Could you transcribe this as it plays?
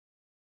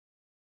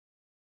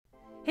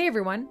Hey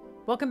everyone,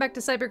 welcome back to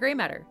Cyber Gray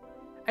Matter.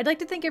 I'd like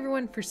to thank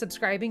everyone for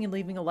subscribing and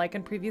leaving a like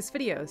on previous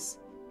videos.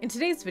 In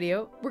today's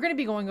video, we're going to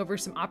be going over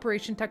some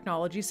operation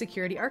technology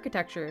security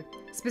architecture,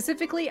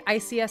 specifically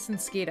Ics and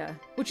Scada,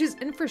 which is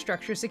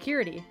infrastructure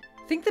security.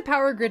 Think the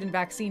power grid and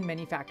vaccine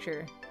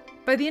manufacturer.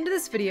 By the end of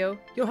this video,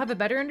 you'll have a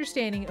better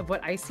understanding of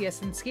what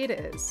Ics and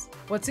Scada is,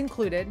 what's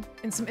included,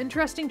 and some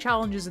interesting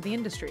challenges of the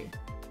industry.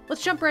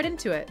 Let's jump right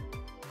into it.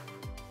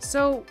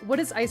 So, what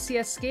is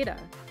Ics Scada?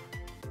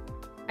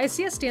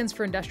 ICS stands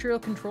for Industrial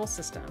Control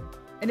System,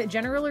 and it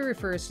generally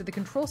refers to the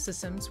control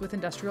systems with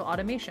industrial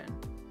automation.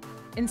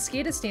 And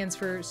SCADA stands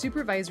for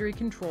Supervisory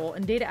Control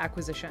and Data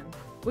Acquisition,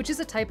 which is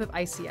a type of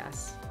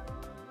ICS.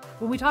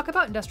 When we talk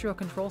about industrial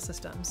control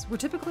systems, we're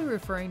typically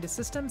referring to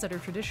systems that are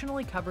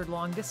traditionally covered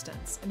long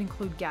distance and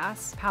include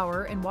gas,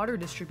 power, and water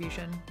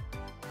distribution.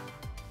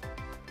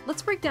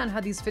 Let's break down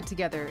how these fit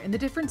together and the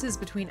differences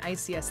between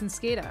ICS and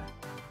SCADA.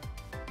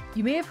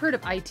 You may have heard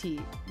of IT,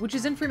 which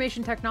is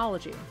information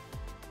technology.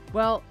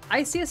 Well,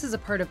 ICS is a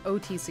part of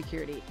OT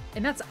security,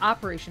 and that's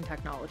operation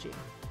technology.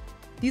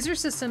 These are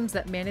systems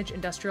that manage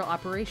industrial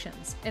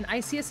operations, and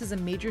ICS is a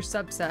major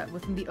subset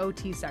within the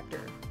OT sector,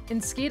 and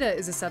SCADA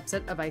is a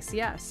subset of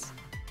ICS.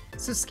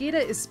 So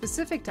SCADA is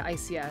specific to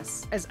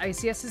ICS, as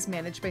ICS is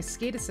managed by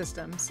SCADA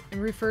systems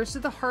and refers to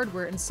the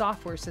hardware and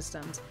software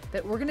systems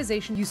that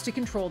organizations use to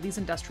control these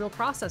industrial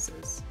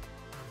processes.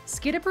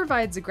 SCADA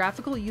provides a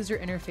graphical user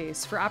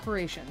interface for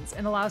operations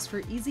and allows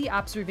for easy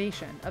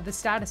observation of the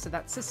status of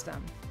that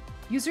system.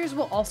 Users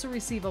will also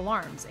receive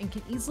alarms and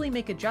can easily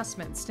make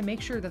adjustments to make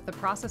sure that the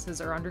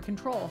processes are under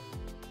control.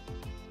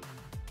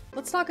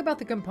 Let's talk about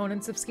the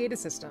components of SCADA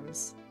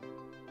systems.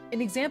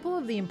 An example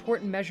of the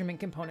important measurement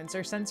components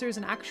are sensors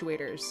and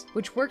actuators,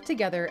 which work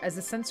together as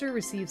the sensor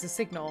receives a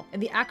signal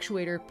and the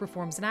actuator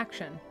performs an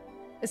action.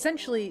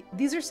 Essentially,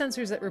 these are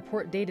sensors that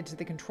report data to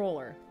the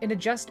controller and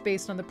adjust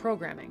based on the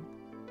programming.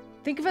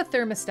 Think of a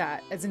thermostat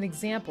as an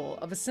example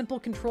of a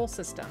simple control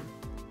system.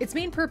 Its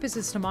main purpose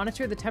is to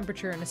monitor the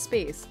temperature in a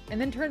space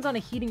and then turns on a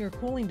heating or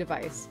cooling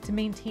device to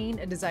maintain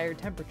a desired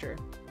temperature.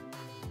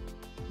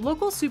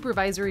 Local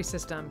supervisory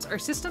systems are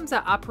systems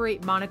that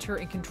operate, monitor,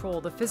 and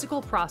control the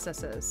physical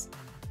processes.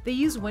 They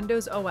use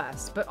Windows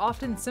OS, but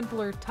often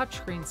simpler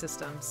touchscreen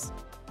systems.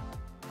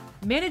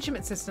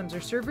 Management systems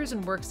are servers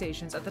and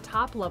workstations at the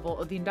top level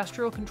of the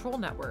industrial control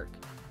network.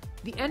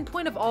 The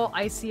endpoint of all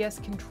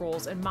ICS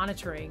controls and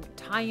monitoring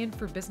tie in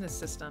for business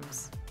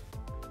systems.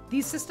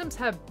 These systems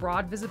have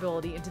broad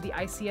visibility into the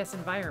ICS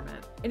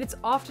environment, and it's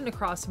often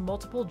across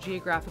multiple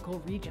geographical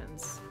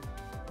regions.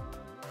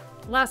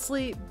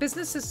 Lastly,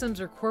 business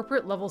systems are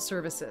corporate-level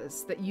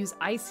services that use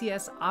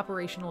ICS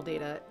operational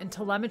data and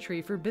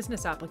telemetry for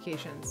business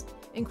applications,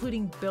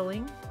 including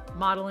billing,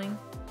 modeling,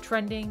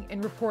 trending,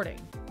 and reporting.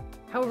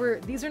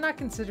 However, these are not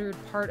considered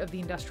part of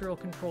the industrial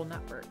control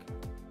network.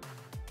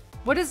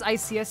 What does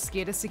ICS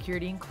SCADA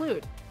security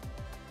include?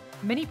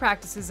 Many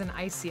practices in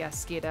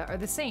ICS SCADA are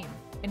the same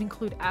and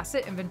include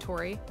asset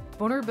inventory,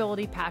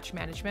 vulnerability patch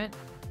management,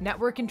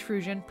 network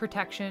intrusion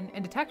protection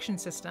and detection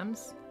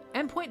systems,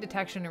 endpoint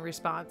detection and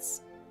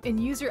response,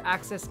 and user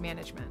access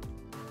management.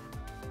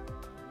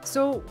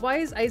 So why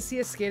is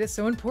ICS SCADA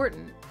so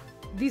important?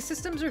 These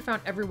systems are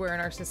found everywhere in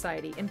our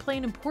society and play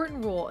an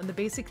important role in the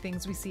basic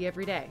things we see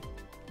every day.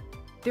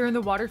 They're in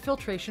the water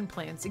filtration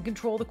plants and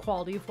control the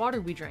quality of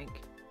water we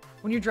drink.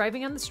 When you're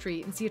driving on the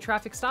street and see a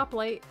traffic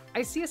stoplight,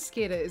 ICS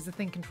SCADA is the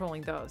thing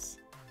controlling those.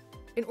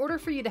 In order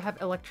for you to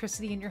have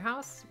electricity in your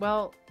house,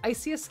 well,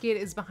 Ics SCADA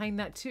is behind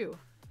that too,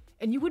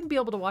 and you wouldn't be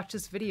able to watch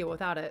this video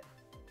without it.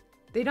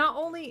 They not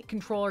only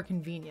control our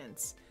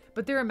convenience,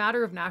 but they're a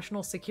matter of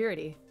national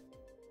security.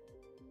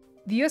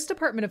 The US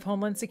Department of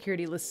Homeland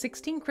Security lists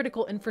 16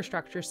 critical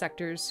infrastructure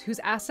sectors whose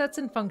assets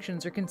and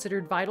functions are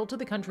considered vital to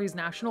the country's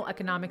national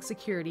economic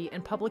security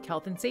and public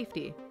health and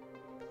safety.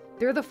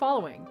 They're the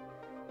following: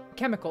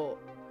 chemical,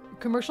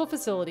 commercial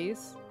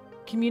facilities,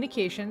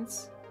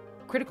 communications,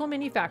 critical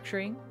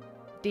manufacturing,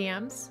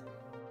 dams,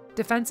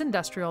 defense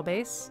industrial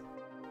base,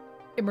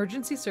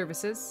 emergency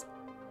services,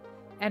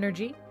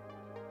 energy,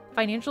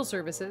 financial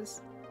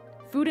services,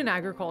 food and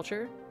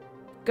agriculture,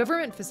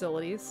 government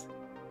facilities,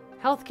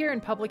 healthcare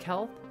and public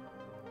health,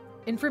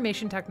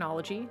 information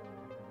technology,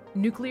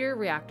 nuclear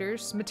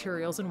reactors,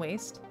 materials and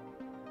waste,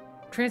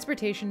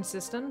 transportation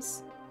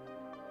systems,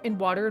 and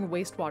water and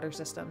wastewater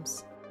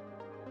systems.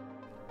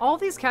 All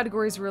these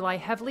categories rely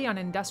heavily on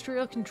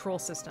industrial control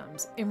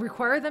systems and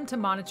require them to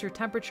monitor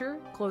temperature,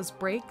 close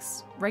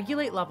breaks,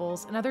 regulate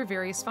levels, and other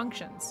various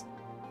functions.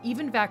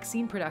 Even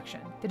vaccine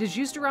production that is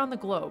used around the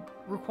globe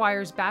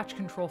requires batch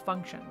control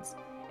functions,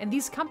 and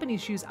these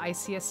companies use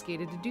ICS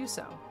SCADA to do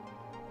so.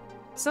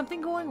 Something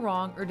going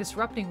wrong or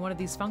disrupting one of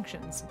these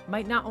functions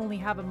might not only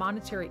have a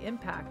monetary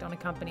impact on a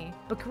company,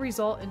 but could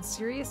result in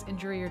serious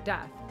injury or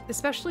death,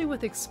 especially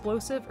with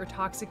explosive or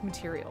toxic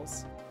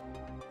materials.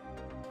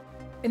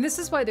 And this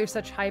is why they're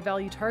such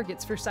high-value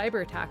targets for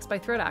cyber attacks by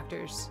threat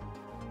actors.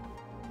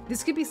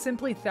 This could be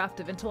simply theft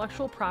of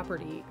intellectual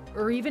property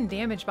or even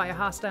damage by a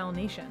hostile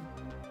nation.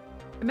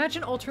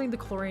 Imagine altering the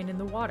chlorine in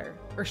the water,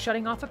 or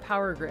shutting off a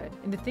power grid,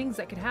 into things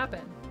that could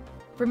happen.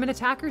 From an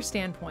attacker's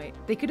standpoint,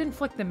 they could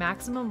inflict the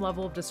maximum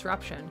level of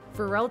disruption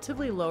for a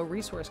relatively low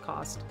resource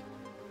cost.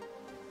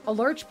 A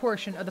large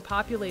portion of the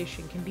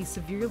population can be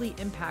severely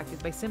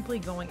impacted by simply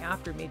going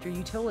after major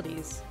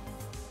utilities.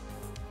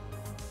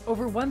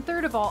 Over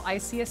 1/3 of all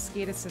Ics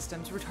SCADA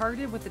systems were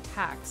targeted with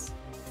attacks,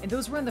 and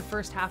those were in the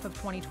first half of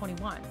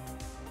 2021.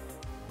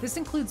 This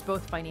includes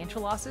both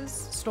financial losses,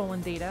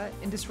 stolen data,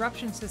 and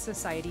disruptions to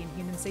society and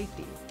human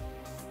safety.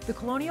 The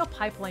Colonial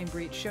pipeline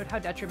breach showed how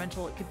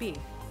detrimental it could be.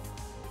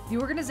 The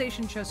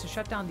organization chose to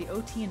shut down the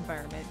OT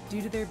environment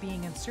due to there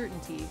being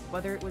uncertainty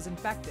whether it was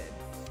infected.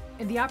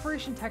 And the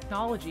operation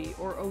technology,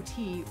 or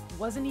OT,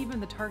 wasn't even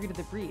the target of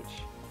the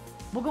breach.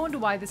 We'll go into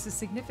why this is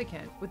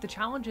significant with the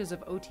challenges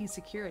of OT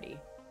security.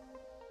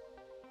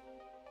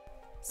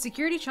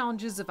 Security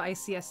challenges of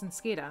Ics and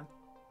Scada.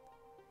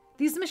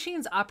 These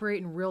machines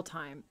operate in real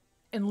time,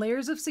 and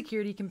layers of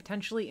security can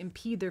potentially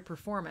impede their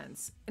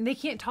performance, and they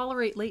can't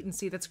tolerate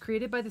latency that's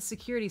created by the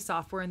security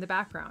software in the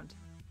background.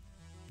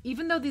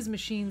 Even though these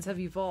machines have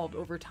evolved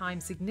over time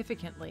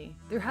significantly,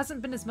 there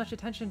hasn't been as much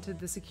attention to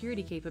the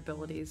security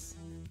capabilities.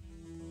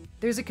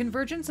 There's a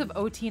convergence of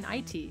OT and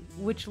IT,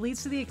 which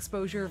leads to the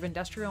exposure of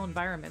industrial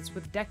environments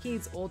with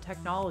decades-old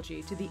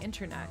technology to the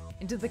internet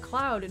and to the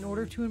cloud in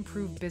order to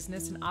improve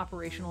business and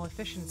operational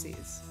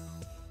efficiencies.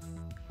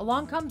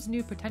 Along comes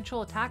new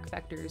potential attack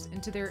vectors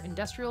into their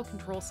industrial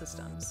control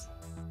systems.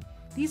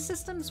 These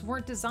systems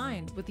weren't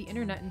designed with the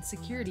internet and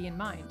security in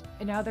mind,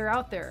 and now they're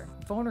out there,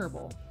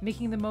 vulnerable,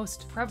 making the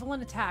most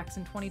prevalent attacks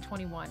in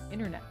 2021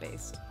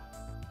 internet-based.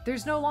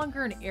 There's no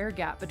longer an air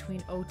gap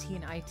between OT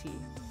and IT.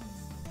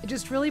 It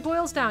just really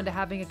boils down to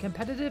having a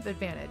competitive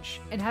advantage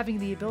and having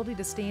the ability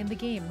to stay in the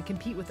game and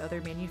compete with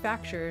other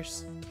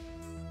manufacturers.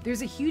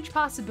 There's a huge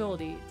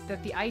possibility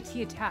that the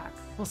IT attack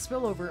will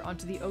spill over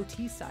onto the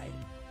OT side,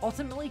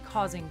 ultimately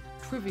causing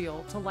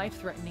trivial to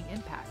life-threatening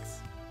impacts.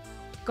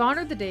 Gone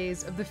are the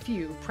days of the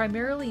few,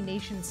 primarily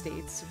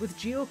nation-states, with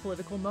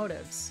geopolitical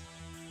motives.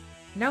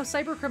 Now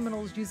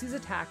cybercriminals use these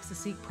attacks to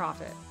seek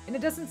profit, and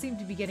it doesn't seem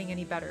to be getting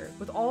any better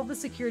with all of the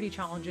security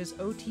challenges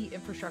OT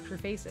infrastructure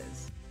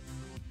faces.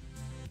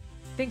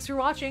 Thanks for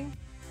watching!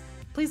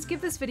 Please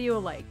give this video a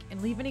like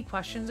and leave any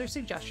questions or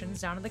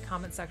suggestions down in the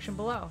comment section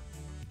below.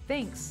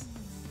 Thanks!